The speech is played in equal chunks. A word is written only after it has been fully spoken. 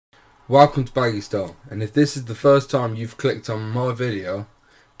Welcome to Baggystyle, and if this is the first time you've clicked on my video,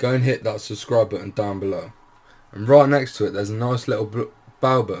 go and hit that subscribe button down below. And right next to it there's a nice little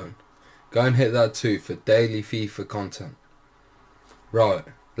bell button. Go and hit that too for daily FIFA content. Right,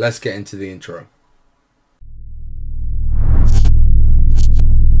 let's get into the intro.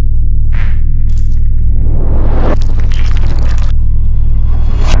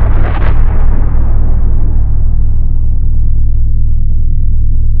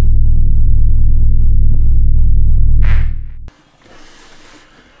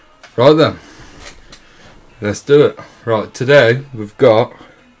 Right then, let's do it. Right, today we've got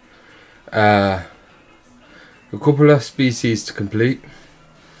a couple of species to complete,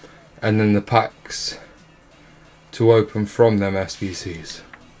 and then the packs to open from them SBCs.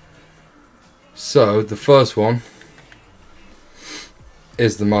 So the first one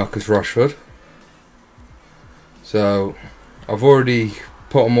is the Marcus Rashford. So I've already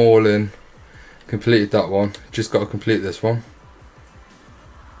put them all in, completed that one, just got to complete this one.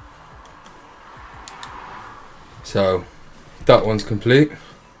 So that one's complete.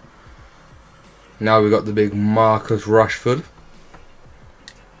 Now we've got the big Marcus Rashford.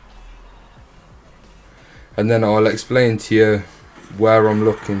 And then I'll explain to you where I'm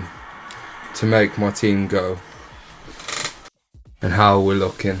looking to make my team go and how we're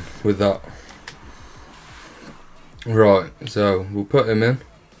looking with that. Right, so we'll put him in.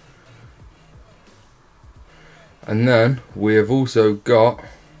 And then we have also got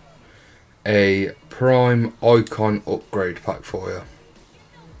a Prime Icon upgrade pack for you.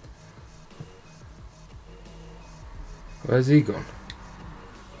 Where's he gone?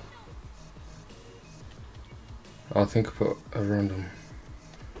 I think I put a random.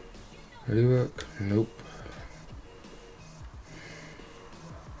 Will he work? Nope.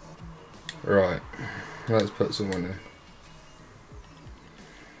 Right, let's put someone in.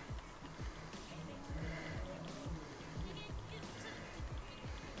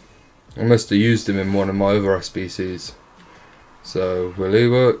 I must have used him in one of my other species. So will he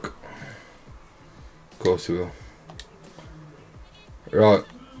work? Of course he will. Right,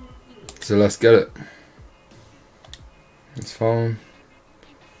 so let's get it. It's fine.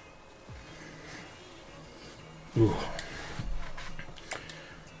 Ooh.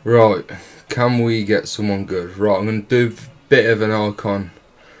 Right, can we get someone good? Right, I'm going to do a bit of an icon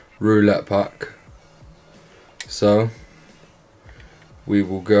roulette pack. So we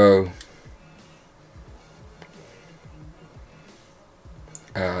will go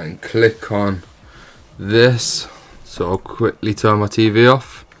and click on this. So I'll quickly turn my TV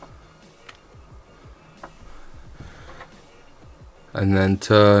off and then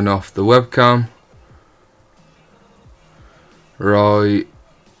turn off the webcam. Right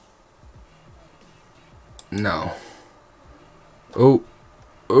now. Oh,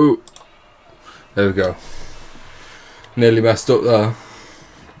 there we go. Nearly messed up there.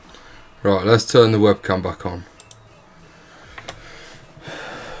 Right, let's turn the webcam back on.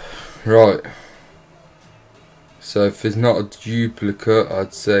 Right, so if it's not a duplicate,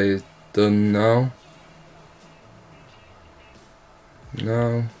 I'd say it's done now.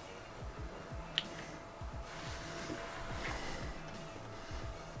 No.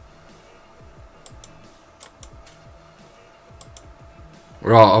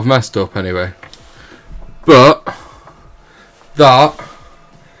 Right, I've messed up anyway. But that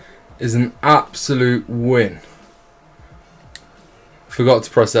is an absolute win. Forgot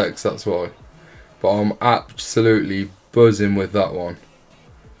to press X, that's why. But I'm absolutely buzzing with that one.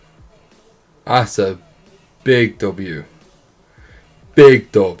 That's a big W.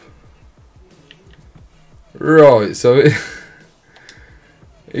 Big dub. Right, so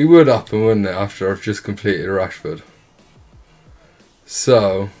it would happen, wouldn't it, after I've just completed Rashford.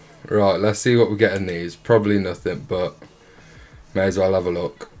 So, right, let's see what we get in these. Probably nothing, but may as well have a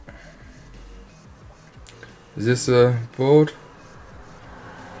look. Is this a board?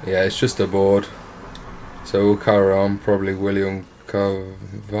 Yeah, it's just a board. So we'll carry on. Probably William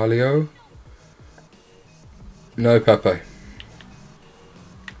Carvalho. No Pepe.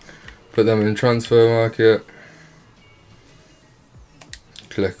 Put them in transfer market.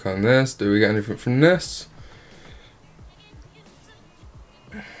 Click on this. Do we get anything from this?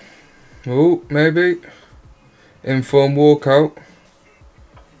 Oh, maybe. Inform walkout.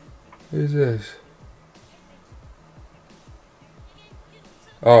 Who's this?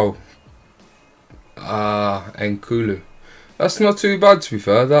 Oh. Nkulu. That's not too bad, to be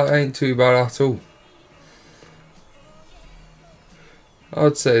fair. That ain't too bad at all.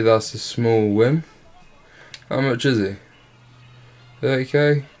 I'd say that's a small win. How much is he?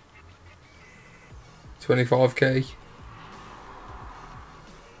 30k? 25k?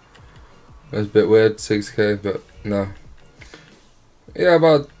 That's a bit weird, 6k, but no. Yeah,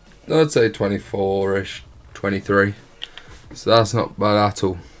 about, I'd say 24-ish, 23. So that's not bad at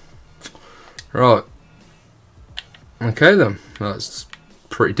all. Right. Okay then, that's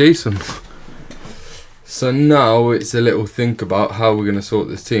pretty decent. So now it's a little think about how we're going to sort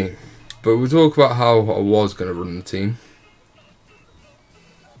this team. But we'll talk about how I was going to run the team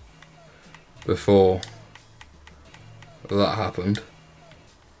before that happened.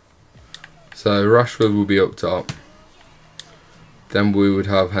 So Rashford will be up top. Then we would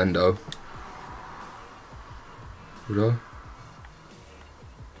have Hendo. Would I?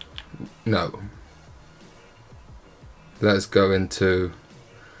 No. Let's go into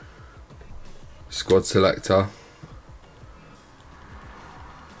squad selector.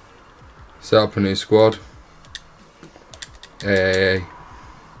 Set up a new squad. AAA.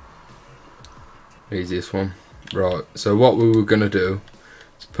 Easiest one. Right, so what we were going to do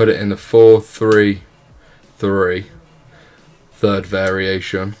is put it in the 4-3-3. Third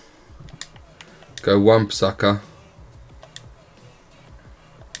variation. Go Wan-Bissaka.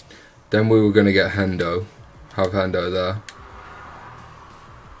 Then we were going to get Hendo. Have Hendo there.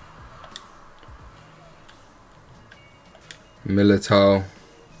 Militao.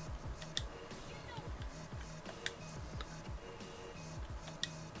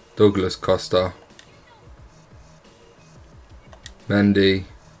 Douglas Costa. Mendy.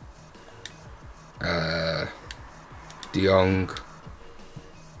 De Jong.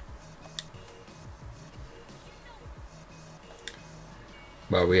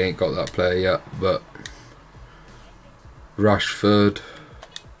 Well, we ain't got that player yet, but Rashford,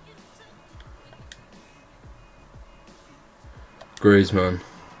 Griezmann,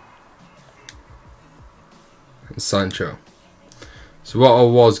 and Sancho. So what I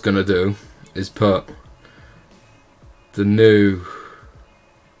was gonna do is put the new.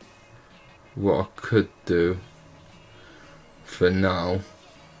 What I could do for now,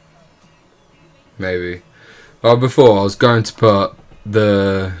 maybe. Well, before I was going to put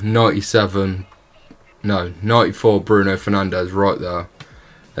the 94 Bruno Fernandes right there,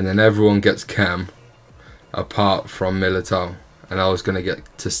 and then everyone gets Chem apart from Militao, and I was going to get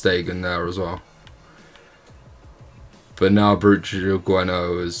Ter Stegen there as well. But now Bruno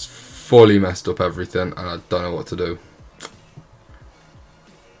Bueno has fully messed up everything, and I don't know what to do.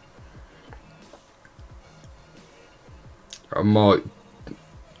 I might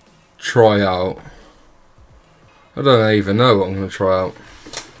try out. I don't even know what I'm going to try out.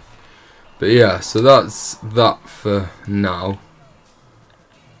 But yeah, so that's that for now.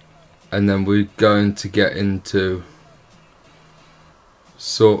 And then we're going to get into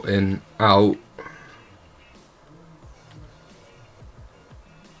sorting out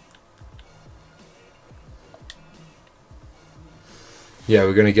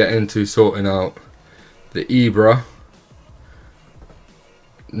we're going to get into sorting out the Ibra.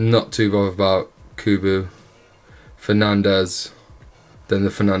 Not too bothered about Kubu, Fernandes, then the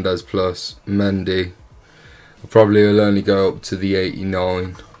Fernandes plus, Mendy. I probably will only go up to the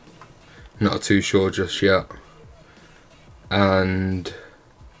 89. Not too sure just yet. And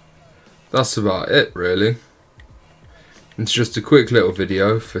that's about it really. It's just a quick little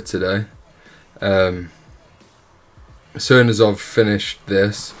video for today. As soon as I've finished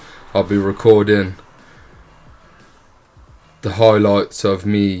this, I'll be recording the highlights of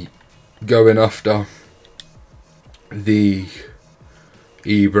me going after the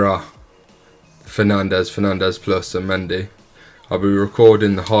Ibra, Fernandes plus and Mendy. I'll be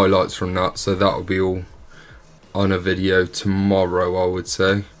recording the highlights from that, so that will be all on a video tomorrow, I would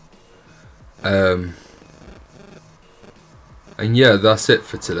say. And yeah, that's it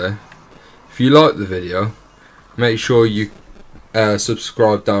for today. If you like the video, make sure you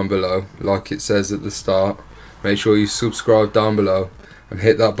subscribe down below, like it says at the start. Make sure you subscribe down below and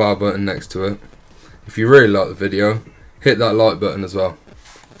hit that bell button next to it. If you really like the video, hit that like button as well.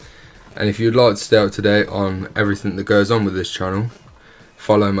 And if you'd like to stay up to date on everything that goes on with this channel,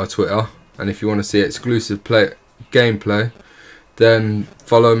 follow my Twitter. And if you want to see exclusive gameplay, then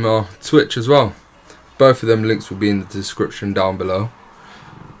follow my Twitch as well. Both of them links will be in the description down below.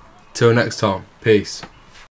 Till next time, peace.